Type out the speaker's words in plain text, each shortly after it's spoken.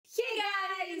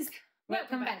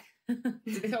Welcome back to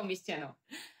the Homies channel.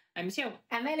 I'm Michelle.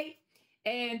 I'm Ellie.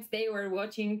 And today we're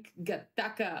watching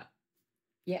Gattaca.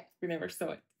 Yeah, we never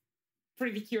saw it.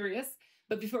 Pretty curious.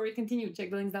 But before we continue, check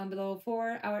the links down below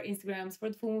for our Instagrams, for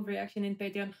the full movie reaction and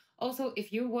Patreon. Also,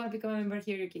 if you want to become a member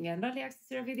here, you can get early access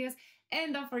to our videos.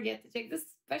 And don't forget to check the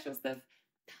special stuff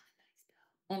down in the links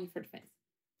below. Only for the fans.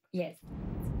 Yes.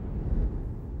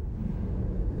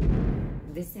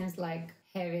 This seems like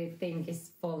heavy thing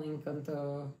is falling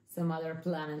onto some other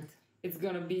planet. It's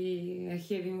gonna be a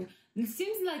heavy... It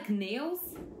seems like nails.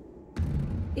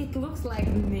 It looks like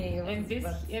nails.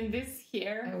 And this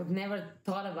here. I would never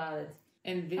thought about it.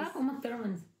 And this...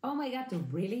 Oh my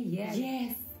god, really? Yes.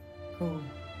 Yes. Cool.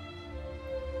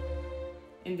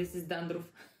 And this is dandruff.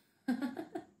 You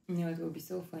know, it would be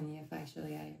so funny if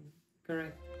actually I am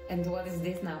correct. And what is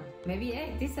this now? Maybe,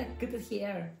 yeah, this is a good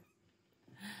hair.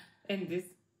 And this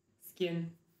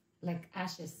skin. Like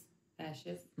ashes.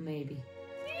 Ashes? Maybe.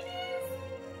 It is!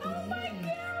 Oh my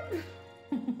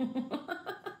god!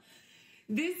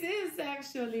 This is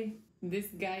actually... This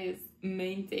guy is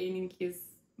maintaining his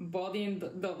body and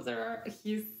those are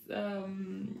his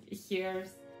hairs.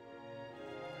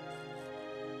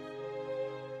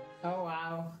 Oh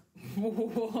wow.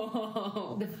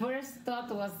 Whoa. The first thought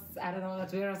was, I don't know,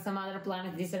 that we're on some other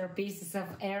planet. These are pieces of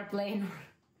airplane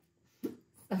or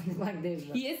something like this.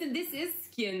 But... Yes, and this is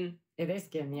skin. It is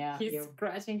skin, yeah. He's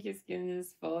scratching his skin,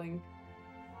 is falling.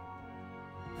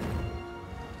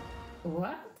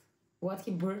 What? What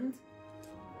he burned?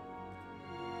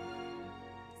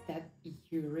 Is that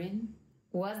urine?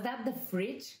 Was that the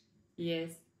fridge?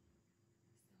 Yes.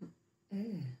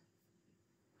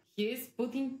 He is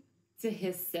putting to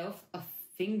himself a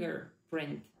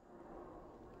fingerprint.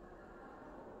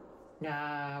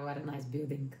 Ah, what a nice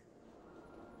building.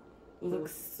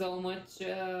 Looks so much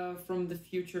from the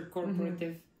future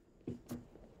corporative.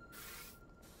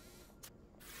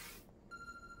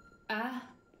 Ah.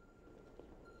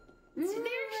 There she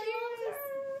is.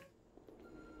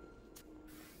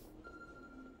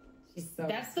 She's so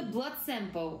That's the blood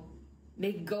sample.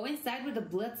 They go inside with the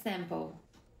blood sample.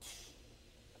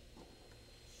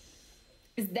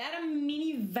 Is that a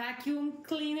mini vacuum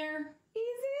cleaner?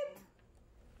 Is it?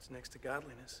 It's next to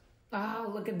godliness.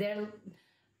 Oh, look at their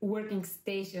working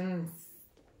stations.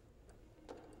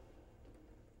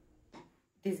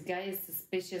 This guy is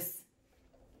suspicious.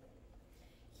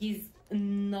 He's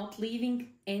not leaving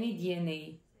any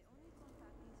DNA.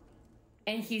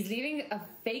 And he's leaving a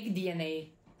fake DNA.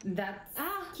 That's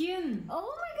skin.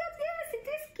 Oh my god, yes, it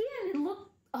is skin. It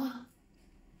looked... Oh.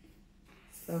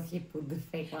 So he put the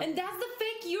fake one. And that's the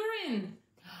fake urine.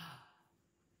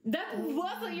 That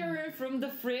was a urine from the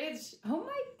fridge. Oh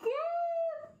my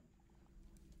god.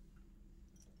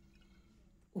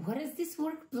 What is this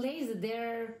workplace?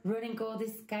 They're running all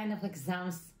these kind of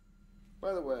exams.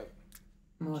 By the way,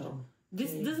 Model.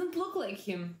 This doesn't look like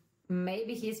him.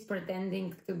 Maybe he's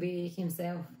pretending to be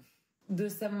himself. Do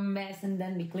some mess and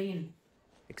then be clean.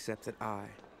 except that I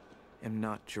am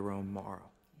not Jerome Morrow.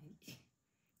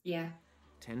 Yeah.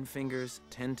 10 fingers,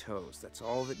 10 toes. That's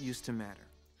all that used to matter.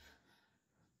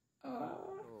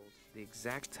 The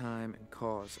exact time and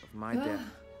cause of my death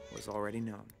was already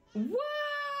known. What?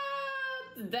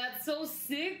 That's so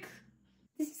sick.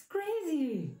 This is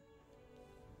crazy.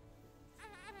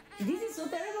 This is so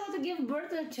terrible to give birth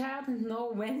to a child and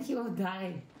know when he will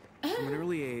die. From an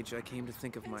early age, I came to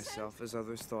think of myself as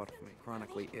others thought of me,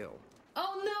 chronically ill.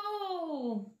 Oh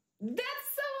no! That's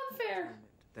so unfair.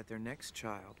 That their next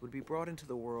child would be brought into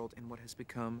the world in what has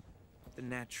become the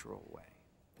natural way.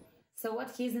 So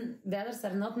what the others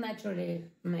are not naturally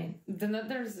made. The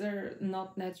others are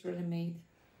not naturally made.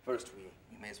 First, we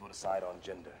may as well decide on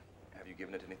gender. Have you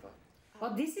given it any thought?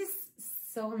 Oh, this is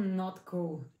so not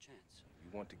cool.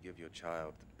 You want to give your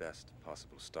child the best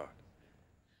possible start.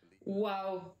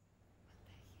 Wow.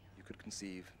 You could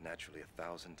conceive naturally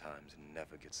 1,000 times and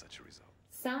never get such a result.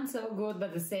 Sounds so good, but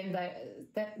at the same time,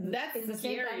 That's in the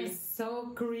same time, scary. it's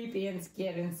so creepy and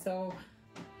scary and so.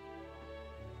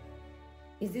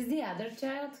 Is this the other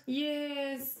child?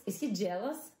 Yes. Is he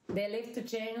jealous? They live to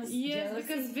change. Yes, jealousy?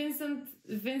 because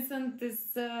Vincent is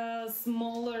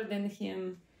smaller than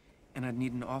him. And I'd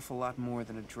need an awful lot more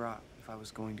than a drop if I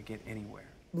was going to get anywhere.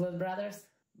 Blood brothers.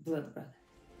 Blood brother.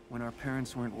 When our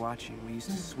parents weren't watching, we used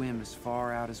to swim as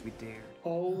far out as we dared. It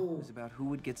Oh, was about who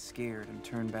would get scared and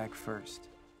turn back first.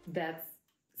 that's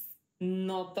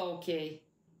not okay.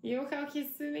 You know how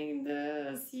he's swimming in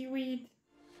the seaweed?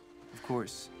 Of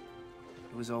course,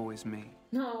 it was always me.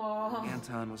 No.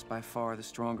 Anton was by far the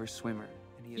stronger swimmer,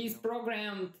 and he He's had...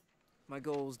 programmed. My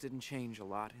goals didn't change a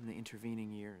lot in the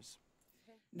intervening years.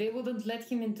 They wouldn't let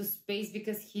him into space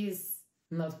because he's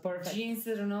Not perfect. Jeans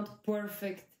are not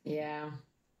perfect. Yeah.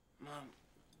 Mom,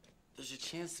 there's a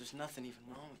chance there's nothing even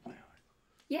wrong with my heart.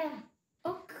 Yeah.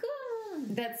 Oh, come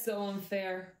on. That's so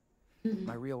unfair.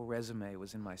 My real resume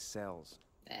was in my cells.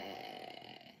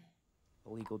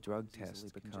 Illegal drug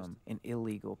tests become an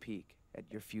illegal peek at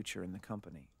your future in the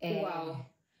company. Wow.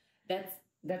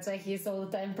 That's why he's all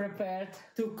the time prepared.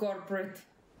 Too corporate.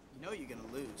 You know you're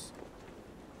gonna lose.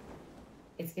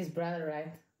 It's his brother,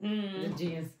 right? The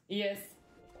jeans. Yes.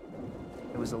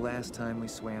 It was the last time we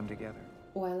swam together.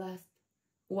 Why last?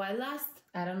 Why last?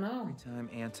 I don't know. Every time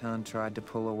Anton tried to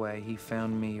pull away, he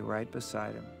found me right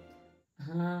beside him.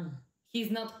 Huh.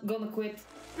 He's not gonna quit.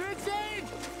 Vincent!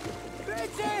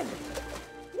 Vincent!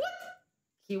 What?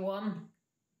 He won.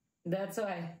 That's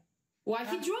why. Why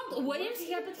he drowned? What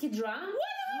happened? He drowned?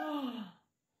 What?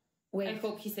 Wait. I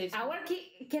hope he saves him. Our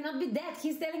kid cannot be dead.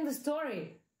 He's telling the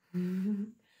story.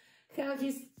 How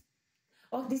he's...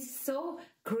 Oh, this is so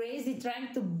crazy,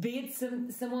 trying to beat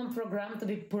someone programmed to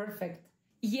be perfect.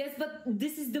 Yes, but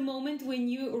this is the moment when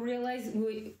you realize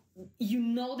you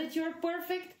know that you're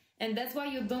perfect, and that's why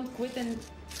you don't quit and...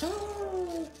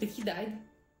 Oh, did he die?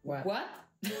 What? What?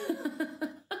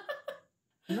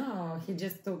 No, he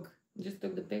just took... Just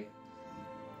took the pic.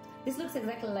 This looks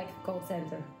exactly like a call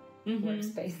center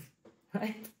workspace,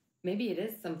 right? Maybe it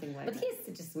is something like But that. he's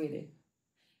such a sweetie.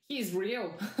 He's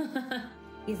real.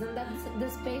 Isn't that the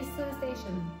space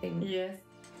station thing? Yes.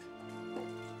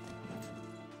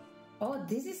 Oh,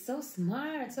 this is so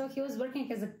smart. So he was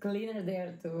working as a cleaner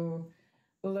there to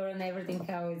learn everything,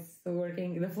 how it's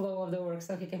working, the flow of the work,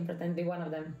 so he can pretend to be one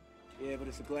of them. Yeah, but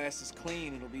if the glass is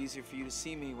clean, it'll be easier for you to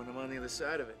see me when I'm on the other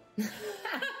side of it.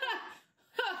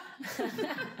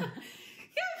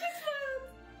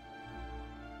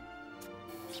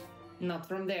 Not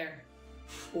from there.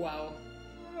 Wow.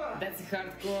 That's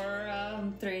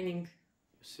hardcore training.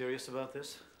 You serious about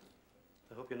this?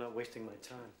 I hope you're not wasting my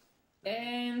time.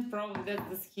 And probably that's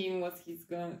the scheme what he's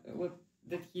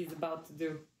about to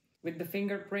do. With the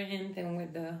fingerprint and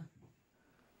with the...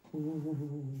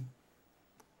 Ooh.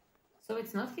 So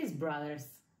it's not his brothers,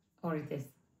 or it is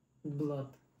blood.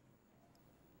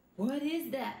 What is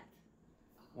that?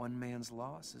 One man's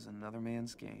loss is another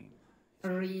man's gain.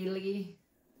 Really?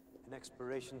 An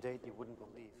expiration date you wouldn't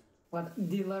believe. What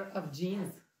dealer of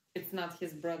jeans? It's not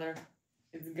his brother.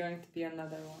 It's going to be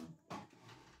another one.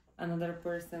 Another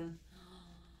person.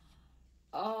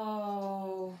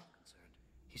 Oh.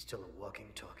 He's still a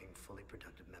walking, talking, fully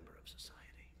productive member of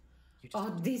society. You just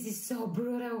Oh, this is so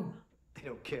brutal. They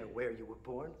don't care where you were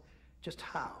born, just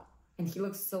how. And he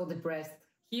looks so depressed.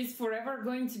 He's forever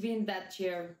going to be in that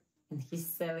chair. And he's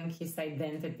selling his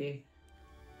identity.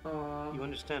 Oh. You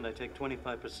understand, I take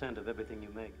 25% of everything you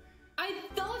make. I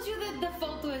told you that the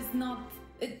photo is not...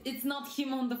 It's not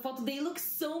him on the photo. They look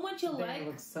so much alike. They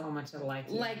look so much alike.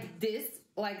 Yeah. Like this,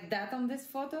 like that on this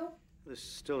photo. This is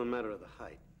still a matter of the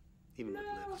height. Even with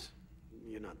lips,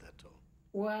 you're not that tall.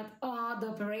 What? Oh, the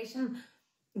operation,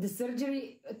 the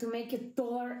surgery to make it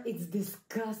taller, it's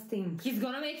disgusting. He's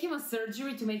gonna make him a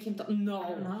surgery to make him...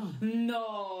 No.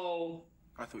 No.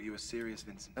 I thought you were serious,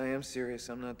 Vincent. I am serious.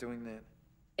 I'm not doing that.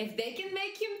 If they can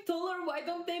make him taller, why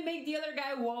don't they make the other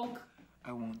guy walk?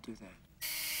 I won't do that.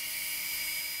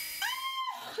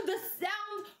 The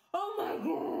sound! Oh my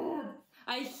god!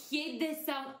 I hate this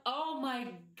sound. Oh my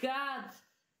god!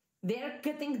 They're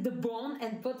cutting the bone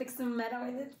and putting some metal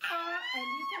in it. And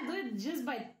you can do it just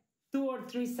by 2 or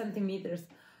 3 centimeters.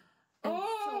 And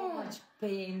so much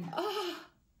pain. I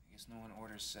guess no one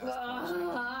orders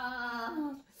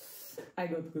southpaws. I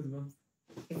got goosebumps.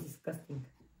 It's disgusting.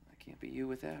 I can't be you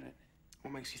without it.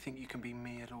 What makes you think you can be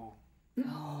me at all?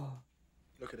 Oh.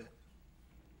 Look at it.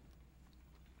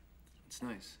 It's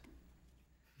nice.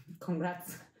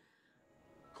 Congrats.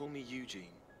 Call me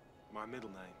Eugene, my middle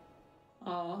name.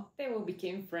 Oh, they will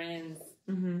become friends.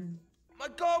 My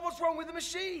God, what's wrong with the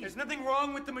machine? There's nothing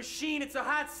wrong with the machine. It's a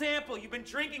hot sample. You've been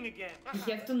drinking again.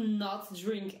 You have to not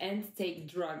drink and take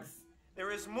drugs.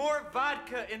 There is more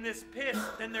vodka in this piss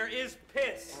than there is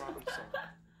piss.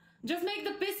 Just make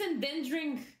the piss and then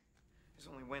drink. There's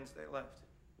only Wednesday left.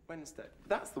 Wednesday.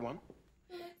 That's the one.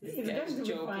 It's guy's going to be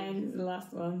joking. fine. It's the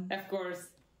last one. Of course.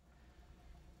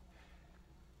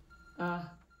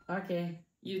 Okay.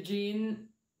 Eugene,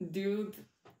 dude.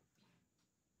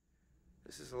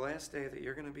 This is the last day that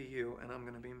you're gonna be you and I'm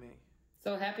gonna be me.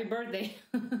 So happy birthday.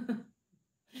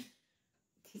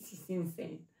 This is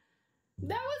insane.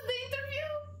 That was the interview?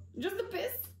 Just the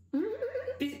piss?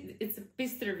 It's a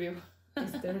piss review.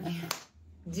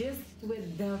 Just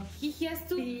with the... He has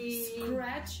to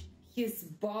scratch his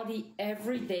body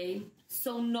every day,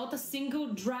 so not a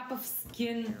single drop of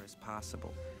skin. There is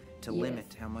possible. to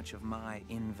limit how much of my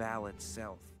invalid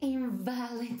self.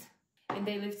 Invalid. And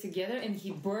they live together and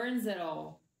he burns it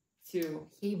all, too.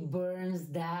 He burns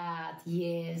that,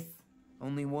 yes.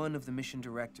 Only one of the mission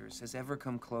directors has ever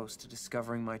come close to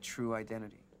discovering my true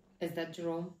identity. Is that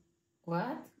Jerome?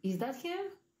 What? Is that him?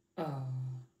 Oh.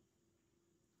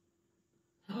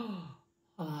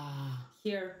 Ah.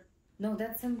 Here. No,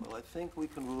 that's him. Well, I think we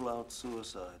can rule out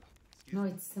suicide. No,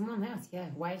 it's someone else, yeah.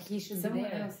 Why he should Someone be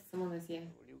there? else. Someone else, yeah.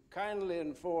 Will you kindly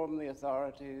inform the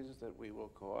authorities that we will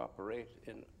cooperate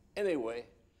in any way?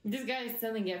 This guy is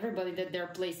telling everybody that their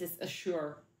place is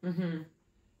assured. Mm-hmm.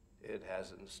 It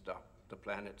hasn't stopped the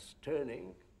planet's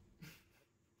turning.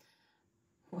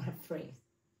 What a phrase.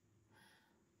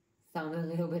 Sounded a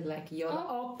little bit like Yoda.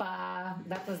 Opa!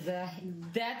 That was the...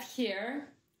 That hair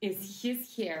is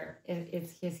his hair.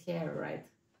 It's his hair, right?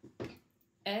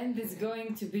 And it's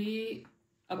going to be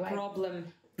a Like, problem.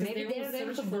 'Cause Maybe they they're will going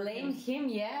search to for blame him,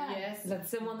 yeah. Yes. That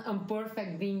someone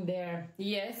imperfect being there.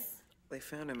 Yes. They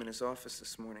found him in his office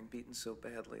this morning, beaten so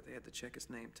badly they had to check his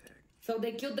name tag. So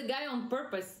they killed the guy on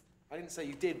purpose. I didn't say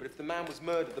you did, but if the man was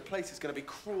murdered, the place is going to be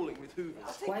crawling with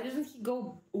hoovers. Why doesn't he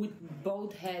go with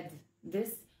both heads?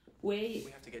 This way,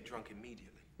 We have to get drunk immediately.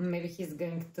 Maybe he's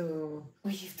going to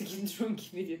we have to get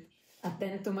drunk immediately.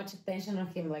 attend too much attention on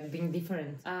him, like being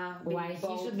different. Being Why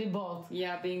bold. he should be bold.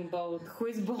 Yeah, being bold. Who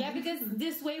is bold? Yeah, because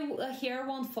this way hair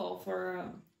won't fall for...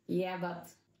 Yeah, but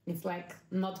it's like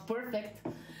not perfect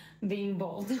being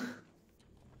bold.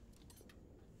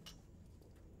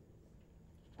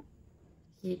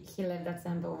 He left that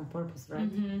sample on purpose, right?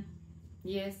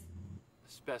 Yes.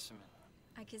 Specimen.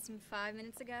 I kissed him 5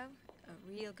 minutes ago. A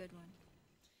real good one.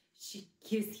 She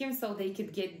kissed him so they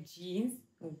could get jeans?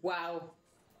 Wow.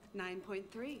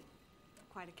 9.3.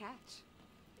 Quite a catch.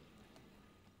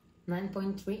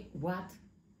 9.3. What?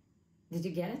 Did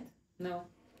you get it? No.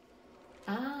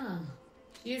 Ah.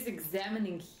 She is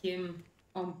examining him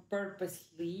on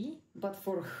purposely, but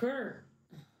for her.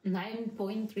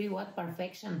 9.3. What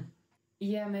perfection?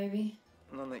 Yeah, maybe.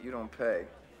 None that you don't pay.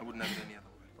 I wouldn't have it any other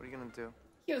way. What are you gonna do?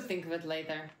 You'll think of it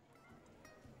later.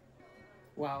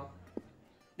 Wow.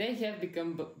 They have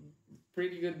become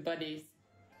pretty good buddies.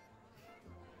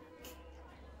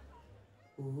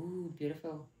 Ooh,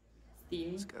 beautiful.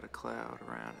 Steamy. It's got a cloud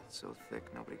around it so thick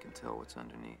nobody can tell what's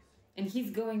underneath. And he's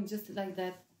going just like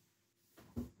that.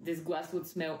 This glass would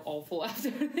smell awful after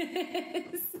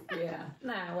this. Yeah.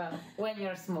 Nah, well, when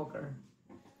you're a smoker.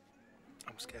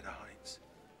 I'm scared of heights.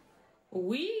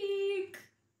 Weak.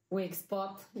 Weak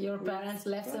spot. Your parents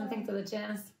left something to the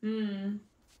chance.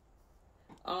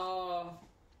 Oh,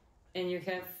 and you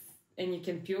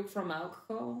can puke from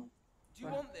alcohol. Do you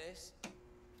want this?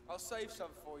 I'll save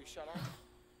some for you, shall I?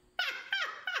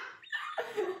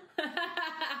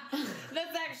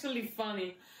 That's actually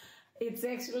funny. It's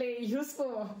actually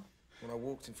useful. When I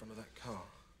walked in front of that car,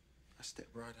 I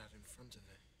stepped right out in front of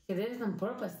it. He did it on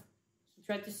purpose. He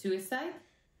tried to suicide.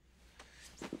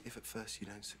 If at first you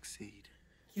don't succeed,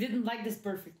 He didn't like this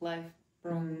perfect life,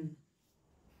 bro.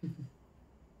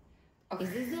 Is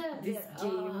this This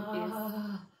game is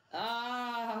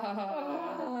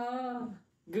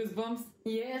goosebumps.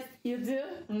 Yes, you do.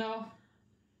 No,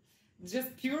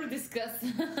 just pure disgust.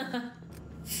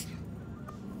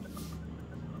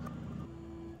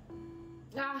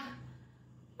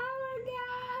 Our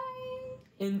guy.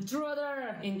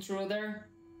 Intruder. Intruder.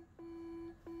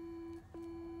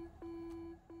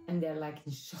 And they're like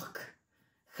in shock.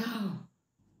 How?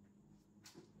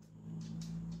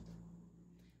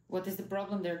 What is the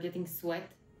problem? They're getting sweat.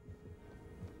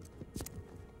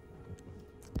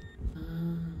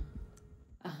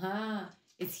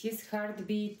 It's his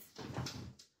heartbeat.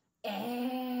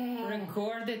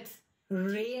 Recorded.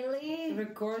 Really?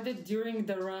 Recorded during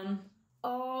the run.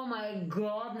 Oh my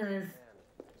goodness.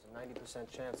 There's a 90%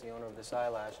 chance the owner of this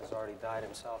eyelash has already died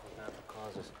himself of natural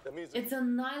causes. that means It's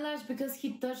an eyelash because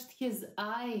he touched his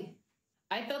eye.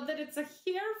 I thought that it's a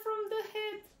hair from the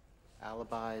head.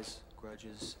 Alibis,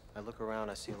 grudges. I look around,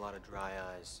 I see a lot of dry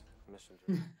eyes.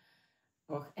 Mr.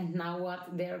 Oh, and now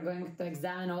what? They're going to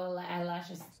examine all the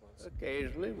eyelashes.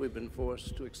 Occasionally, we've been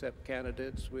forced to accept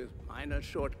candidates with minor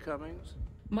shortcomings.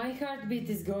 My heartbeat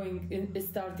is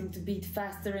starting to beat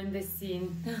faster in this scene.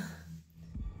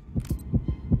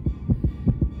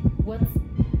 What's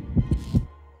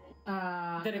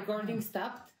the recording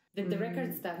stopped? Did the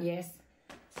record stop? Yes.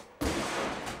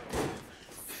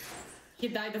 He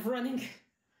died of running.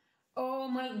 Oh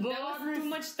my That was goodness. too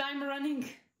much time running.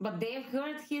 But they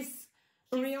heard his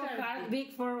real heartbeat.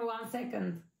 heartbeat for 1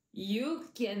 second. You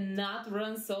cannot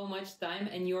run so much time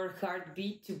and your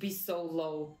heartbeat to be so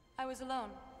low. I was alone.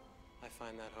 I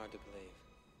find that hard to believe.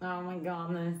 Oh my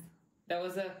goodness. That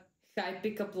was a high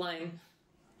pickup line.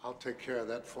 I'll take care of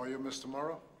that for you, Mr.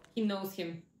 Morrow. He knows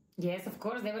him. Yes, of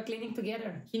course, they were cleaning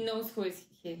together. He knows who is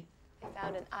he. I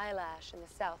found an eyelash in the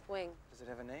south wing. Does it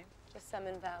have a name? Just some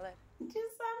invalid.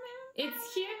 Just some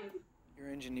It's him.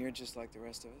 You're engineered just like the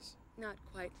rest of us. Not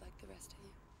quite like the rest of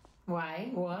you. Why?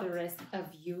 What? The rest of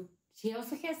you. She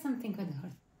also has something with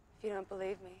her. If you don't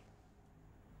believe me.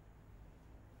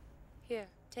 Here,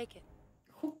 take it.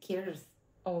 Who cares?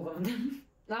 All of them.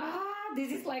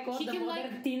 This is like what He the can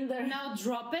modern like Tinder. now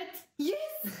drop it. Yes.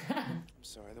 I'm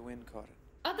sorry, the wind caught it.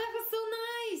 Oh, that was so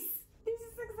nice. This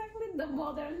is exactly the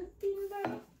modern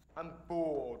Tinder. I'm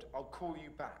bored. I'll call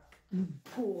you back.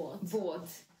 Bored.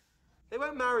 They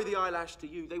won't marry the eyelash to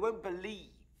you. They won't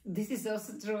believe. This is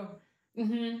also true.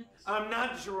 I'm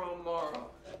not Jerome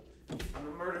Morrow. I'm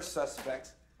a murder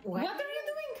suspect. What are you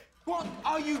doing? What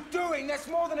are you doing? That's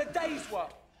more than a day's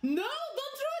work. No,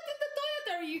 don't throw it in the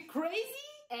toilet. Are you crazy?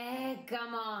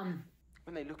 Come on.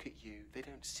 When they look at you, they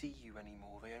don't see you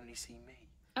anymore. They only see me.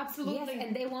 Absolutely. Yes,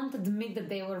 and they won't admit that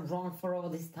they were wrong for all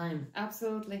this time.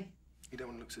 Absolutely. You don't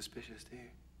want to look suspicious, do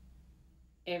you?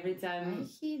 Every time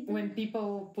when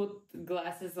people put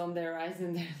glasses on their eyes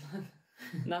and they're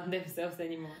not themselves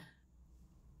anymore.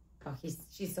 Oh,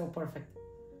 she's so perfect.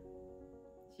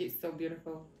 She's so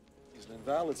beautiful. He's an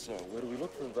invalid, sir. Where do we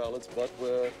look for invalids but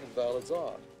where invalids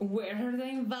are? Where are the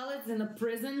invalids? In a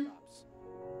prison?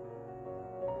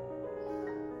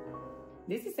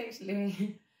 This is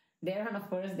actually... They're on a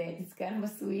first date. It's kind of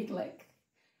a sweet, like...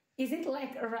 Is it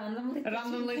like randomly touching?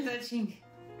 Randomly touching.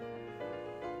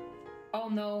 Oh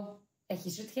no. He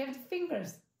should have the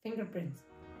fingerprints.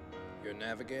 You're a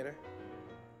navigator?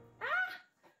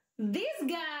 This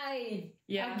guy!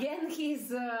 Yeah. Again,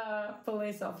 he's a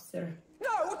police officer. No,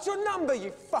 what's your number,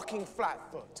 you fucking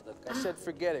flatfoot? Look, I said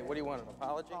forget it. What do you want, an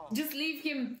apology? Just leave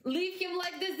him. Leave him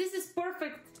like this. This is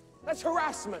perfect. That's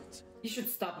harassment. You should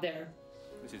stop there.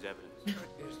 This is evidence.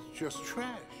 It's just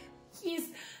trash. He's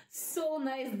so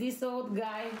nice, this old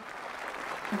guy.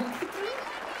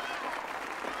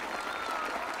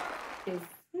 His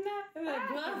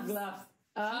gloves.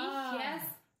 He has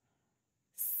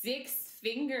 6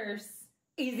 fingers.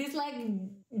 Is this like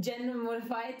gender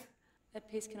modified? That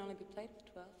piece can only be played with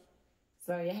 12.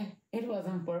 So yeah, it was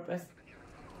on purpose.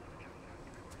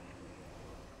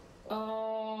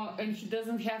 Oh, and he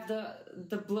doesn't have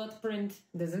the blood print.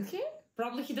 Doesn't he?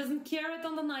 Probably he doesn't carry it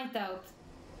on the night out.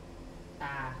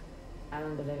 I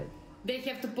don't believe it. They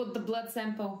have to put the blood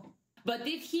sample. But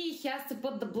if he has to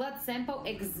put the blood sample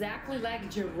exactly like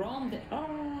Jerome,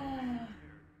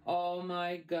 oh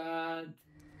my god.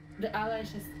 The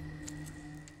eyelashes.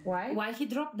 Why? Why he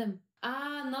dropped them?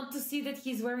 Not to see that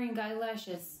he's wearing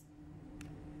eyelashes.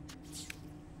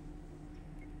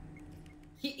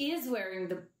 He is wearing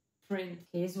the print.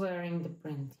 He is wearing the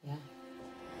print, yeah.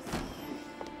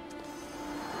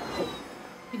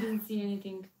 He didn't see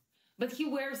anything. But he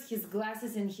wears his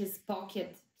glasses in his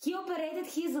pocket. He operated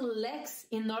his legs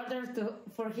in order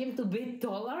for him to be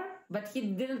taller, but he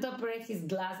didn't operate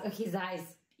his eyes.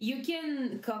 You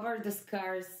can cover the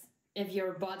scars of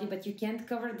your body, but you can't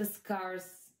cover the scars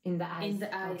in the eyes. In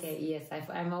the eyes. Okay, yes,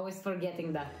 I'm always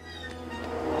forgetting that.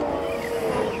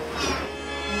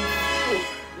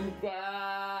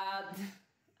 God.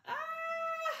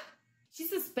 She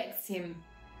suspects him.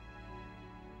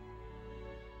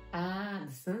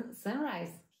 The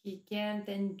sunrise. He can't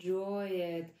enjoy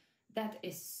it. That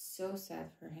is so sad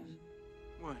for him.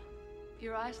 What?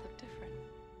 Your eyes look different.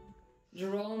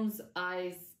 Jerome's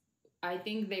eyes, I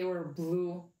think they were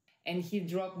blue, and he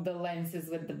dropped the lenses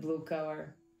with the blue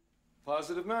color.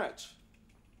 Positive match.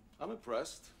 I'm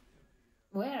impressed.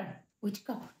 Where? Which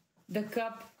cup? The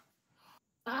cup.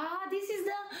 This is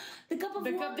the cup of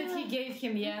the water. cup that he gave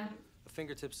him, yeah. A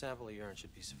fingertip sample of urine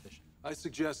should be sufficient. I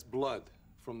suggest blood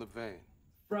from the vein.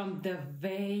 From the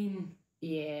vein.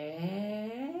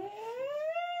 Yes.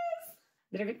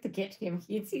 They're going to catch him.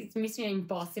 It's mission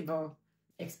impossible.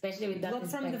 Especially with that blood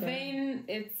from the vein,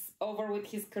 it's over with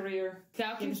his career.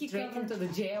 How can he straight cover into the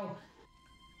jail?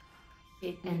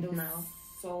 And now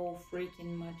so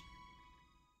freaking much.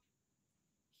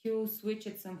 He'll switch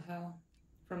it somehow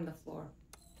from the floor.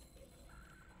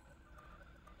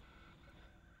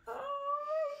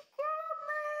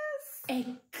 Hey,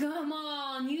 come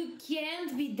on! You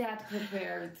can't be that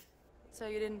prepared. So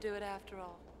you didn't do it after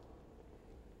all?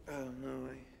 Oh, no,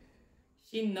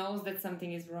 She knows that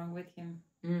something is wrong with him.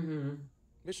 Mm-hmm.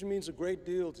 Mission means a great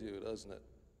deal to you, doesn't it?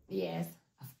 Yes,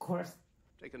 of course.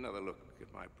 Take another look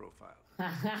at my profile.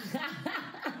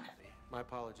 My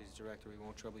apologies, Director. We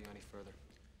won't trouble you any further.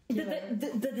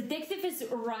 The detective is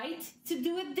right to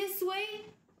do it this way?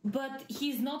 But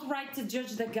he's not right to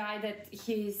judge the guy that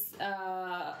he's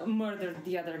murdered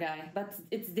the other guy. But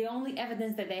it's the only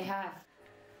evidence that they have.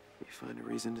 You find a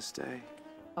reason to stay.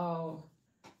 Oh.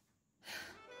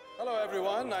 Hello,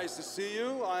 everyone. Nice to see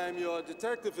you. I am your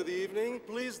detective for the evening.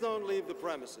 Please don't leave the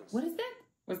premises. What is that?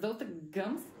 Was those the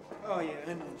gums? Oh, yeah,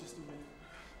 I know. Just a minute.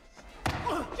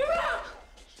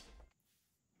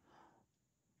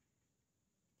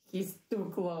 He's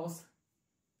too close.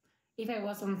 If I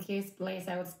was on his place,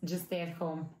 I would just stay at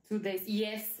home. 2 days.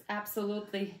 Yes,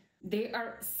 absolutely. They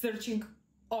are searching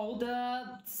all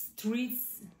the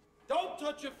streets. Don't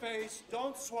touch your face.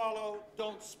 Don't swallow.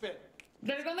 Don't spit.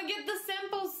 They're gonna get the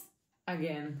samples.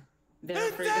 Again. They're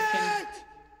afraid of him.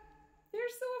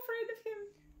 They're so afraid of him.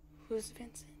 Who's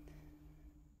Vincent?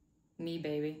 Me,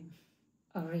 baby.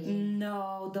 Oh, really?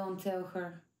 No, don't tell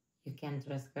her. You can't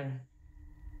trust her.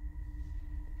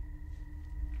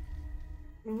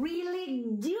 Really?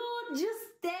 Dude, just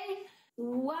stay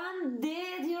one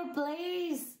day at your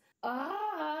place.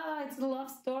 Ah, it's a love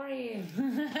story.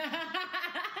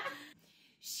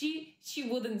 She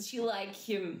wouldn't. She likes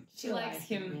him. She likes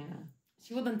him. Yeah.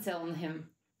 She wouldn't tell him.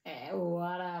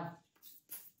 What a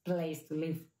place to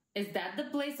live. Is that the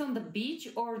place on the beach,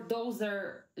 or those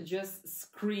are just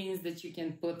screens that you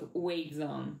can put wigs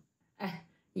on?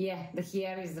 Yeah, the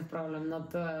hair is the problem,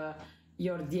 not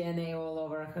your DNA all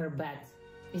over her bed.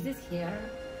 Is this hair?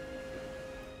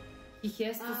 He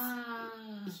has to.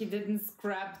 He didn't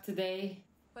scrub today.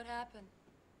 What happened?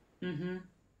 Mm-hmm.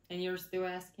 And you're still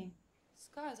asking?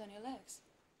 Scars on your legs.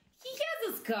 He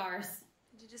has the scars.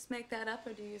 Did you just make that up,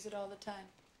 or do you use it all the time?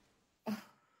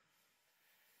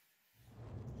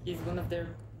 He's one of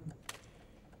their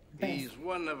best. He's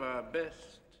one of our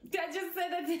best. I just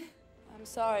said that. I'm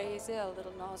sorry, he's ill, a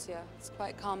little nausea. It's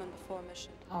quite common before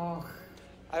mission. Oh.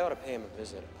 I ought to pay him a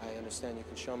visit. I understand you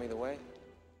can show me the way?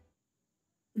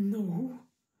 No.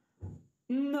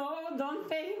 No, don't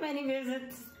pay him any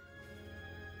visits.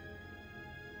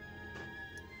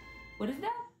 What is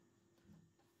that?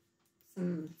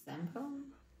 Some sample?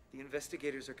 The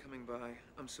investigators are coming by.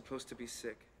 I'm supposed to be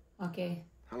sick. Okay.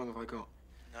 How long have I got?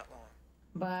 Not long.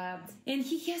 But... And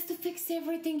he has to fix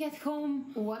everything at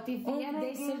home. What if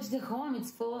they search the home?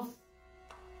 It's full of...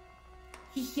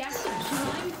 He has to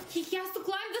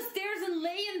climb the stairs and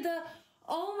lay in the...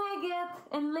 Oh my god.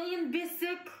 And lay and be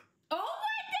sick. Oh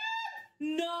my god!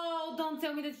 No, don't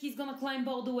tell me that he's gonna climb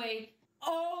all the way.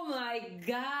 Oh my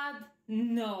god.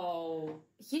 No.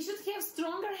 He should have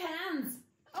stronger hands.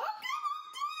 Oh, come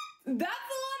on.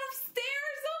 That's a lot of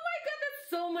stairs. Oh my god, that's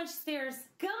so much stairs.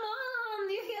 Come on,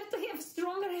 you have to have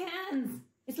stronger hands.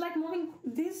 It's like moving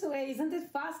this way, isn't it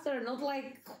faster? Not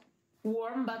like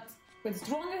warm, but with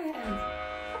stronger hands.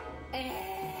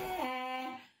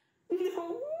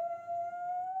 No.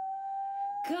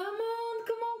 Come on,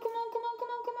 come on, come on, come on,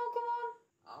 come on, come on, come on.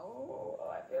 Oh,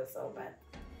 I feel so bad.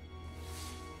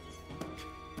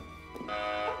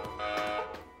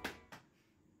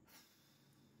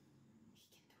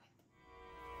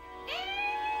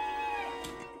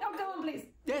 Oh, come on, please.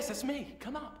 Yes, that's me.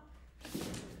 Come up.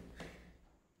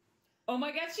 Oh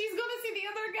my god, she's gonna see the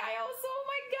other guy also. Oh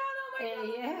my god, oh my god.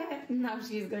 Yeah, now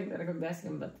she's going to recognize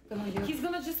him, but come on, he's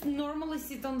gonna just normally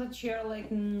sit on the chair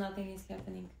like nothing is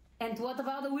happening. And what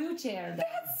about the wheelchair then?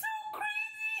 That's so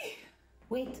crazy!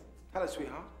 Wait. Hello,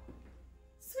 sweetheart.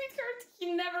 Sweetheart,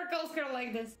 he never calls her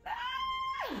like this.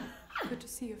 Good to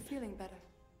see you're feeling better.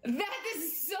 That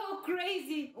is so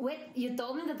crazy! Wait, you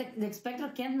told me that the inspector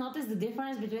can't notice the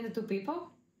difference between the two people?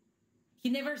 He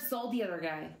never saw the other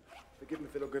guy. Forgive me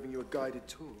for not giving you a guided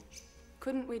tour.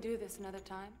 Couldn't we do this another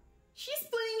time? She's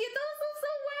playing it also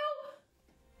so well!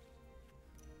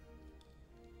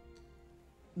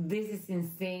 This is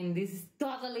insane. This is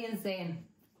totally insane.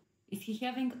 Is he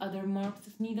having other marks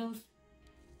of needles?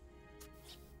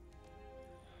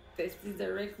 This is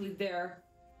directly there.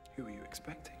 Who are you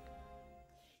expecting?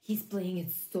 He's playing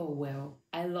it so well.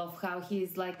 I love how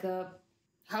he's like a...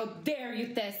 How dare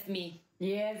you test me?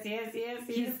 Yes, yes, yes,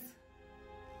 yes.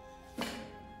 No.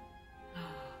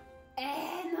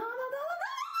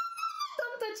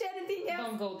 Don't touch anything else.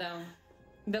 Don't go down.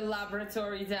 The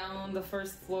laboratory down on the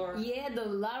first floor. Yeah, the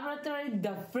laboratory,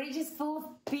 the fridge is full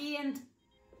of pee and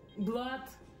blood.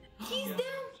 He's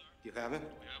down. You have him?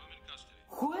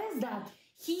 Who is that?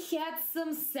 He had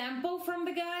some sample from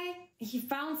the guy. He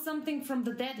found something from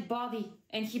the dead body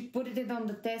and he put it on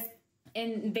the test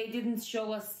and they didn't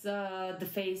show us the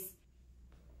face.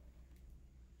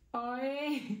 Oh,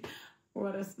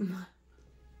 what a smile.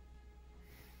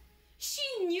 She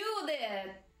knew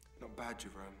that. Not bad,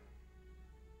 Jerome.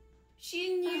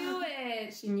 She knew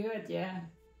it. She knew it, yeah.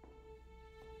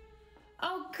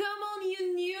 Oh, come on,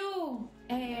 you knew.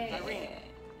 Hey, Irene.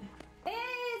 Hey,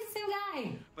 it's the same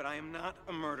guy. But I am not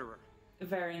a murderer.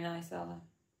 Very nice, Ella.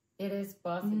 It is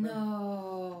possible.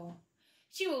 No.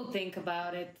 She will think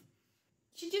about it.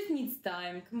 She just needs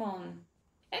time. Come on.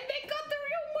 And they got the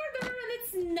real murderer, and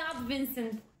it's not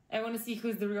Vincent. I want to see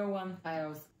who's the real one.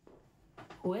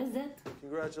 Who is that?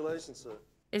 Congratulations, sir.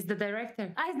 It's the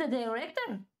director. Ah, it's the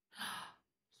director.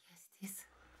 Yes, it is.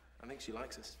 I think she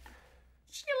likes us.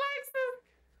 She likes us.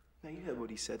 Now, you heard what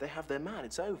he said. They have their man.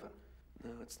 It's over.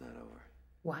 No, it's not over.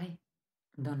 Why?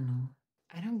 Don't know.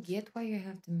 I don't get why you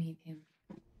have to meet him.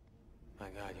 My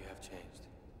God, you have changed.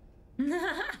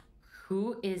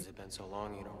 Who is... Has it been so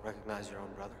long you don't recognize your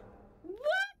own brother?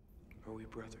 What? Are we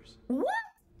brothers? What?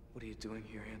 What are you doing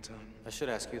here, Anton? I should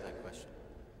ask you that question.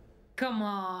 Come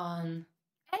on.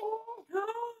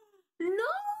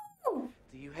 No!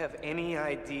 Do you have any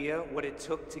idea what it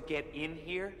took to get in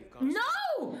here?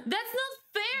 No! That's not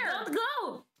fair! Don't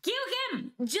go! Kill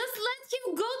him! Just let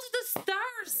him go to the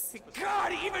stars!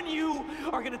 God, even you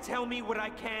are gonna tell me what I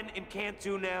can and can't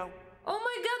do now? Oh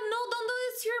my God, no, don't do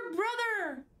this to your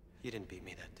brother! You didn't beat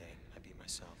me that day. I beat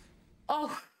myself.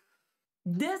 Oh,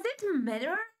 Does it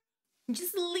matter?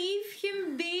 just leave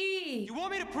him be. You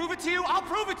want me to prove it to you? I'll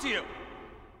prove it to you!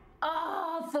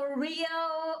 Oh, for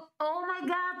real? Oh my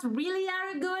God, really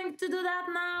are you going to do that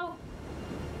now?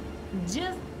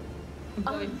 Just...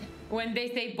 Boys. When they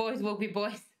say boys will be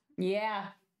boys. Yeah.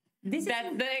 That's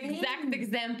the exact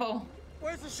example.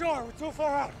 Where's the shore? We're too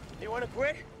far out. You wanna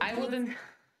quit? I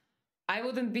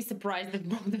wouldn't be surprised if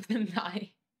both of them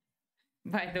die.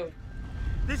 By the way.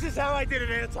 This is how I did it,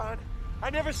 Anton. I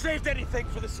never saved anything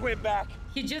for the swim back.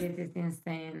 This is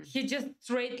insane. He just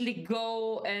straightly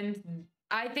go, and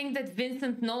I think that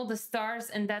Vincent knows the stars,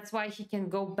 and that's why he can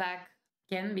go back.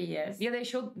 Can be, yes. Yeah, they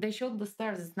showed the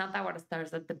stars. It's not our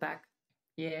stars at the back.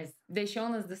 Yes. They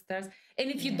shown us the stars. And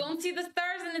if you don't see the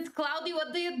stars and it's cloudy,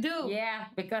 what do you do? Yeah,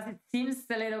 because it seems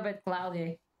a little bit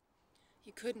cloudy.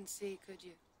 You couldn't see, could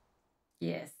you?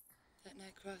 Yes. That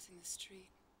night crossing the street.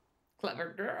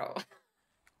 Clever girl.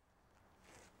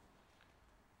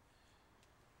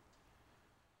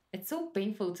 It's so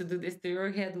painful to do this to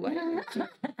your head. Why?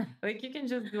 Like, you can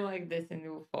just go like this and it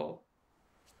will fall.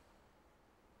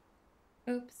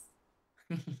 Oops.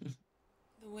 The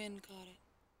wind caught it.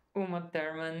 Uma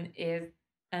Thurman is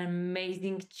an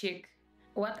amazing chick.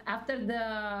 What, after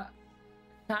the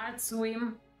hard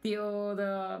swim till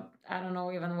the, I don't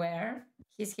know even where,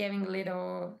 he's having a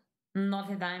little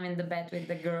naughty time in the bed with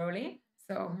the girlie.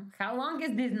 So, how long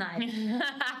is this night?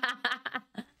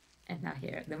 And now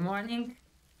here, the morning.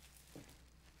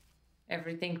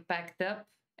 Everything packed up.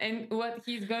 And what,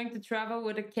 he's going to travel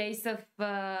with a case of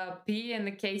pee and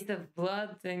a case of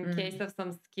blood and case of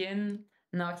some skin.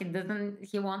 No,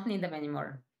 he won't need them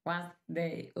anymore. Once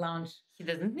they launch. He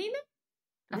doesn't need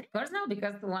them? Of course no,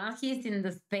 because once he's in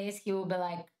the space, he will be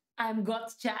like, I'm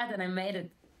God's child and I made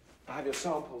it. I have your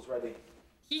samples ready.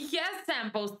 He has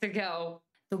samples to go.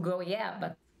 To go, yeah,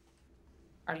 but...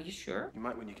 Are you sure? You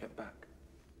might when you get back.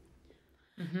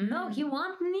 No, he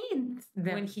won't need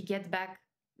them. When he gets back.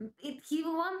 He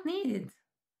won't need it.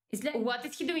 It's like... What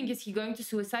is he doing? Is he going to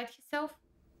suicide himself?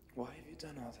 Why have you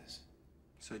done all this?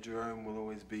 So Jerome will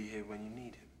always be here when you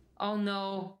need him. Oh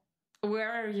no.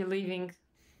 Where are you leaving?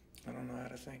 I don't know how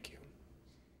to thank you.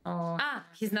 Oh. Ah,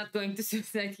 he's not going to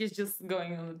suicide. He's just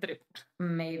going on a trip.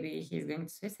 Maybe he's going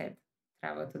to suicide.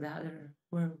 Travel to the other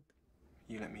world.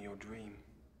 You let me your dream.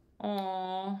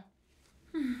 Aww.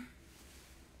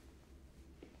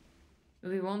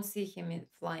 We won't see him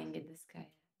flying in the sky,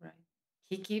 right?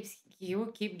 He will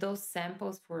keep those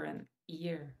samples for an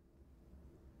year.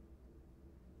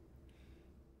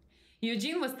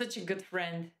 Eugene was such a good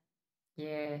friend.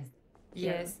 Yes.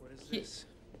 Yes. What is this?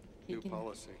 New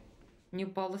policy. New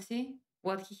policy?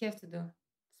 What he have to do?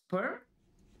 Sperm?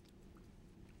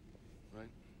 Right.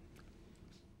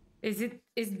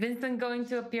 Is Vincent going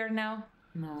to appear now?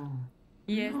 No.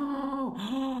 Yes. No.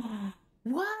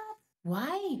 What?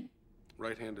 Why?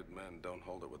 Right-handed men don't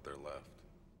hold it with their left.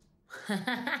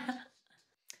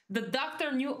 The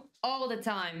doctor knew all the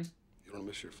time. You don't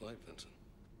miss your flight, Vincent.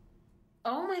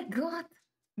 Oh my God.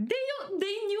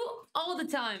 They knew all the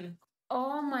time.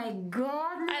 Oh my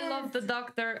God. I love the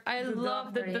doctor. I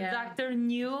love that the doctor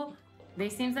knew. They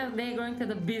seem that they're going to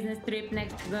the business trip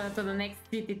next to the next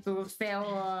city to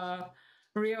sell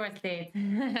real estate.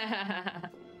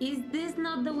 Is this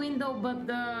not the window but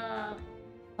the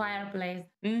fireplace?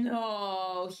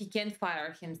 No, he can't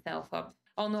fire himself up.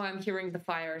 Oh no, I'm hearing the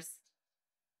fires.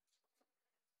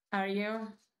 Are you?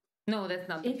 No, that's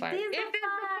not the fire. It is the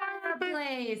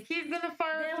fireplace. He's gonna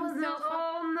fire there was himself no. up.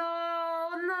 Oh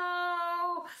no, no.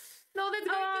 No, that's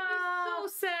going to be so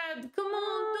sad. Come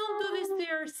on, don't do this to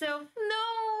yourself. No.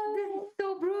 This is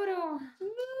so brutal.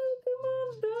 No, come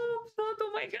on, don't.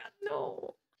 Oh my God,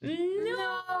 no.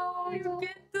 No, you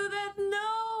can't do that.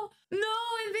 No. No,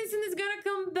 and Vincent is gonna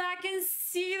come back and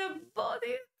see the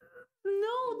body.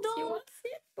 No, He don't. won't see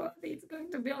it, but it's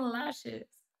going to be on lashes.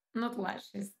 Not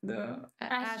lashes, the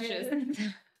Ashes.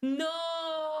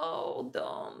 No,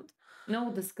 don't.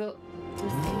 No, the skull.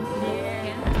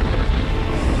 Yeah.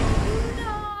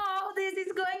 No, this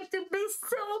is going to be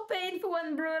so painful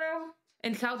and brutal.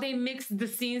 And how they mixed the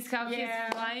scenes, how he's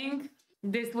flying.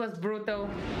 This was brutal.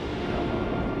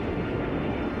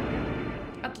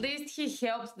 At least he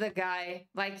helps the guy.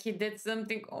 Like he did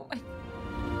something. Oh my.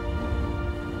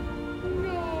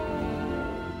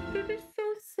 No. That is so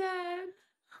sad.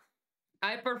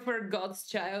 I prefer God's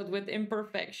child with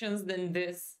imperfections than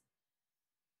this.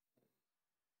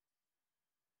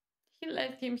 He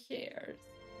left him here.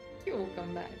 He will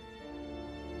come back.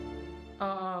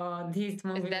 Oh, this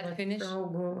movie was finished? so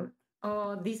good.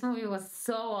 Oh, this movie was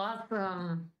so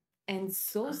awesome. And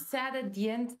so sad at the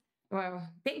end. Well,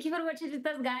 thank you for watching with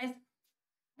us, guys.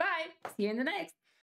 Bye. See you in the next.